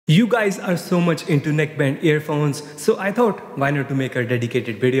You guys are so much into neckband earphones, so I thought why not to make a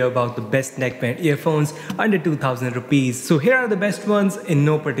dedicated video about the best neckband earphones under 2000 rupees. So here are the best ones in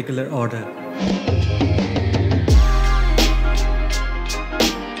no particular order.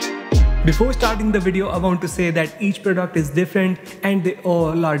 Before starting the video, I want to say that each product is different and they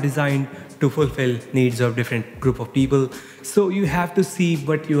all are designed to fulfill needs of different group of people. So you have to see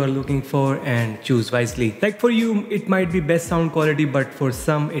what you are looking for and choose wisely. Like for you, it might be best sound quality, but for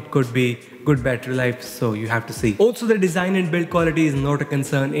some it could be good battery life, so you have to see. Also, the design and build quality is not a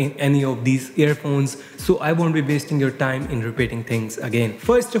concern in any of these earphones, so I won't be wasting your time in repeating things again.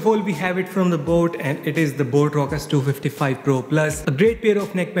 First of all, we have it from the Boat, and it is the Boat Rockers 255 Pro Plus, a great pair of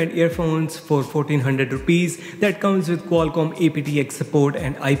neckband earphones for 1400 rupees that comes with Qualcomm aptX support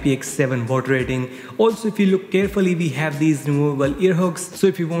and IPX7 water rating. Also, if you look carefully, we have these removable ear hooks, so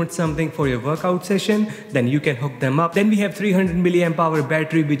if you want something for your workout session, then you can hook them up. Then we have 300 mAh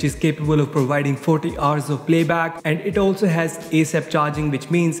battery, which is capable of providing 40 hours of playback, and it also has ASAP charging,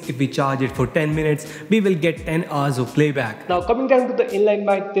 which means if we charge it for 10 minutes, we will get 10 hours of playback. Now coming down to the inline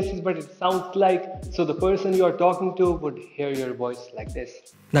mic, this is what it sounds like, so the person you are talking to would hear your voice like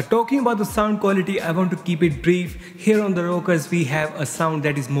this. Now talking about the sound quality, I want to keep it brief. Here on the Rockers, we have a sound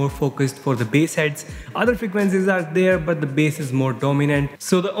that is more focused for the bass heads. Other frequencies are there, but the bass is more dominant.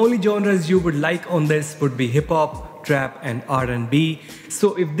 So the only genres you would like on this would be hip-hop, trap and R&B.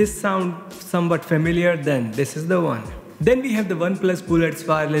 So if this sounds somewhat familiar, then this is the one. Then we have the Oneplus Bullets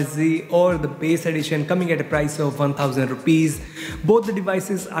Wireless Z or the base edition coming at a price of 1000 rupees. Both the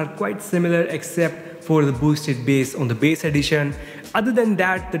devices are quite similar except for the boosted bass on the base edition. Other than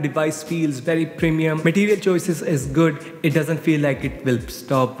that, the device feels very premium. Material choices is good. It doesn't feel like it will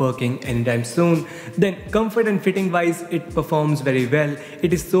stop working anytime soon. Then comfort and fitting wise, it performs very well.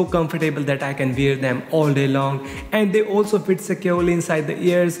 It is so comfortable that I can wear them all day long, and they also fit securely inside the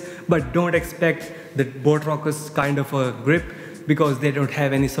ears, but don't expect the Boat Rockers kind of a grip because they don't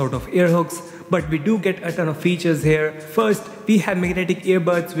have any sort of ear hooks. But we do get a ton of features here. First, we have magnetic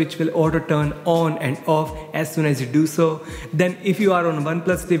earbuds which will auto turn on and off as soon as you do so. Then if you are on a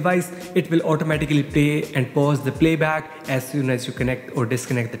OnePlus device, it will automatically play and pause the playback as soon as you connect or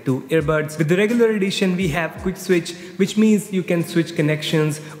disconnect the two earbuds. With the regular edition, we have quick switch, which means you can switch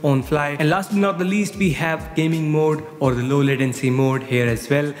connections on fly. And last but not the least, we have gaming mode or the low latency mode here as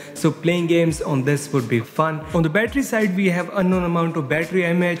well. So playing games on this would be fun. On the battery side, we have unknown amount of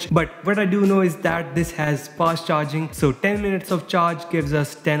battery mAh, but what I do know is that this has fast charging, so 10 minutes of charge gives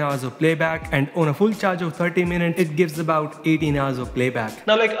us 10 hours of playback, and on a full charge of 30 minutes it gives about 18 hours of playback.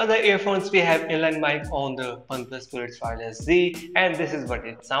 Now, like other earphones, we have inline mic on the OnePlus Bullets Wireless Z, and this is what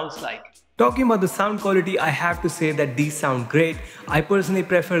it sounds like. Talking about the sound quality, I have to say that these sound great. I personally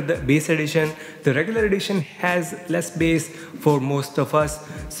prefer the bass edition. The regular edition has less bass for most of us,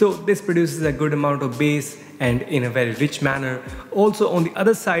 so this produces a good amount of bass and in a very rich manner. Also on the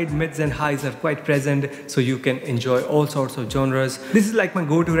other side, mids and highs are quite present, so you can enjoy all sorts of genres. This is like my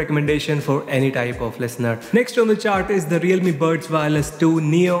go-to recommendation for any type of listener. Next on the chart is the Realme Buds Wireless 2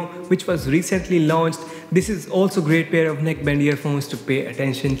 Neo, which was recently launched. This is also a great pair of neckband earphones to pay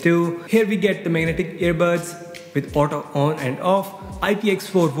attention to. Here we get the magnetic earbuds with auto on and off,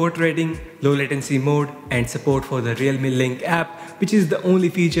 IPX4 water rating, low latency mode, and support for the Realme Link app, which is the only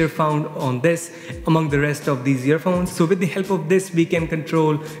feature found on this among the rest of these earphones. So with the help of this, we can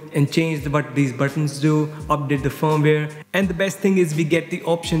control and change what these buttons do, update the firmware, and the best thing is we get the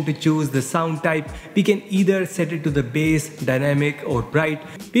option to choose the sound type. We can either set it to the bass, dynamic or bright.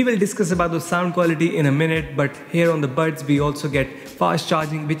 We will discuss about the sound quality in a minute, but here on the buds we also get fast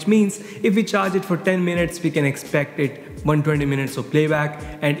charging, which means if we charge it for 10 minutes, we can expect it 120 minutes of playback,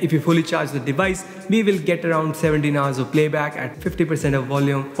 and if you fully charge the device, we will get around 17 hours of playback at 50% of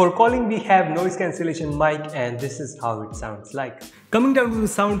volume. For calling, we have noise cancellation mic, and this is how it sounds like. Coming down to the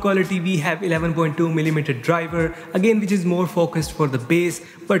sound quality, we have 11.2mm driver, again which is more focused for the bass,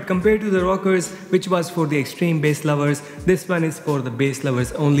 but compared to the Rockers, which was for the extreme bass lovers, this one is for the bass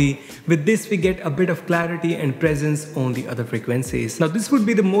lovers only. With this we get a bit of clarity and presence on the other frequencies. Now this would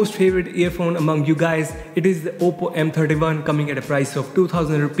be the most favorite earphone among you guys. It is the Oppo M31 coming at a price of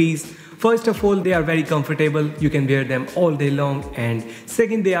 2000 rupees. First of all, they are very comfortable, you can wear them all day long, and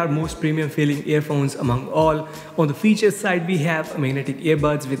second, they are most premium feeling earphones among all. On the features side, we have magnetic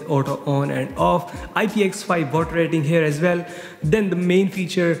earbuds with auto on and off, IPX5 water rating here as well. Then the main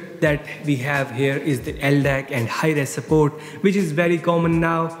feature that we have here is the LDAC and high-res support, which is very common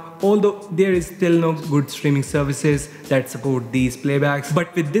now. Although there is still no good streaming services that support these playbacks,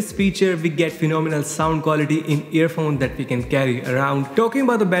 but with this feature we get phenomenal sound quality in earphone that we can carry around. Talking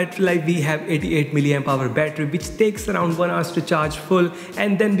about the battery life, we have 88 mAh battery which takes around 1 hour to charge full,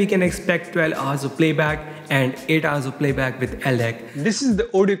 and then we can expect 12 hours of playback and 8 hours of playback with LDAC. This is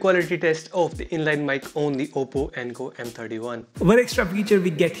the audio quality test of the inline mic on the Oppo Enco M31. One extra feature we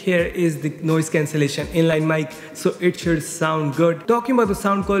get here is the noise cancellation inline mic, so it should sound good. Talking about the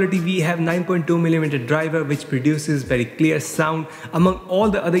sound quality, we have 9.2mm driver which produces very clear sound. Among all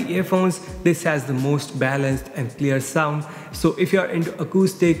the other earphones, this has the most balanced and clear sound. So if you are into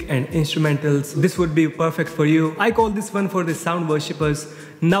acoustic and instrumentals, this would be perfect for you. I call this one for the sound worshippers.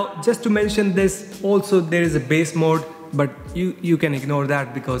 Now, just to mention this, also there is a bass mode, but you can ignore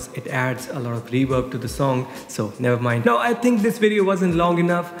that because it adds a lot of reverb to the song, so never mind. Now I think this video wasn't long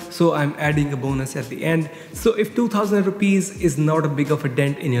enough, so I'm adding a bonus at the end. So if 2000 rupees is not a big of a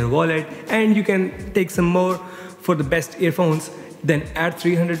dent in your wallet and you can take some more for the best earphones, then add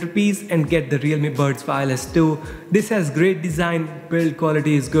 300 rupees and get the Realme Buds Wireless 2. This has great design, build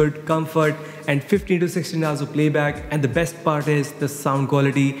quality is good, comfort, and 15 to 16 hours of playback, and the best part is the sound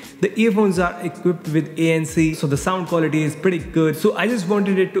quality. The earphones are equipped with ANC, so the sound quality is pretty good. So I just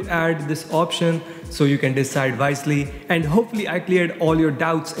wanted it to add this option so you can decide wisely, and hopefully I cleared all your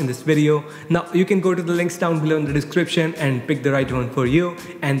doubts in this video. Now you can go to the links down below in the description and pick the right one for you.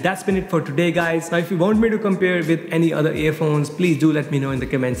 And that's been it for today, guys. Now if you want me to compare with any other earphones, please do let me know in the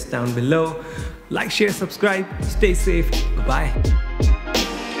comments down below. Like, share, subscribe, stay safe, bye-bye.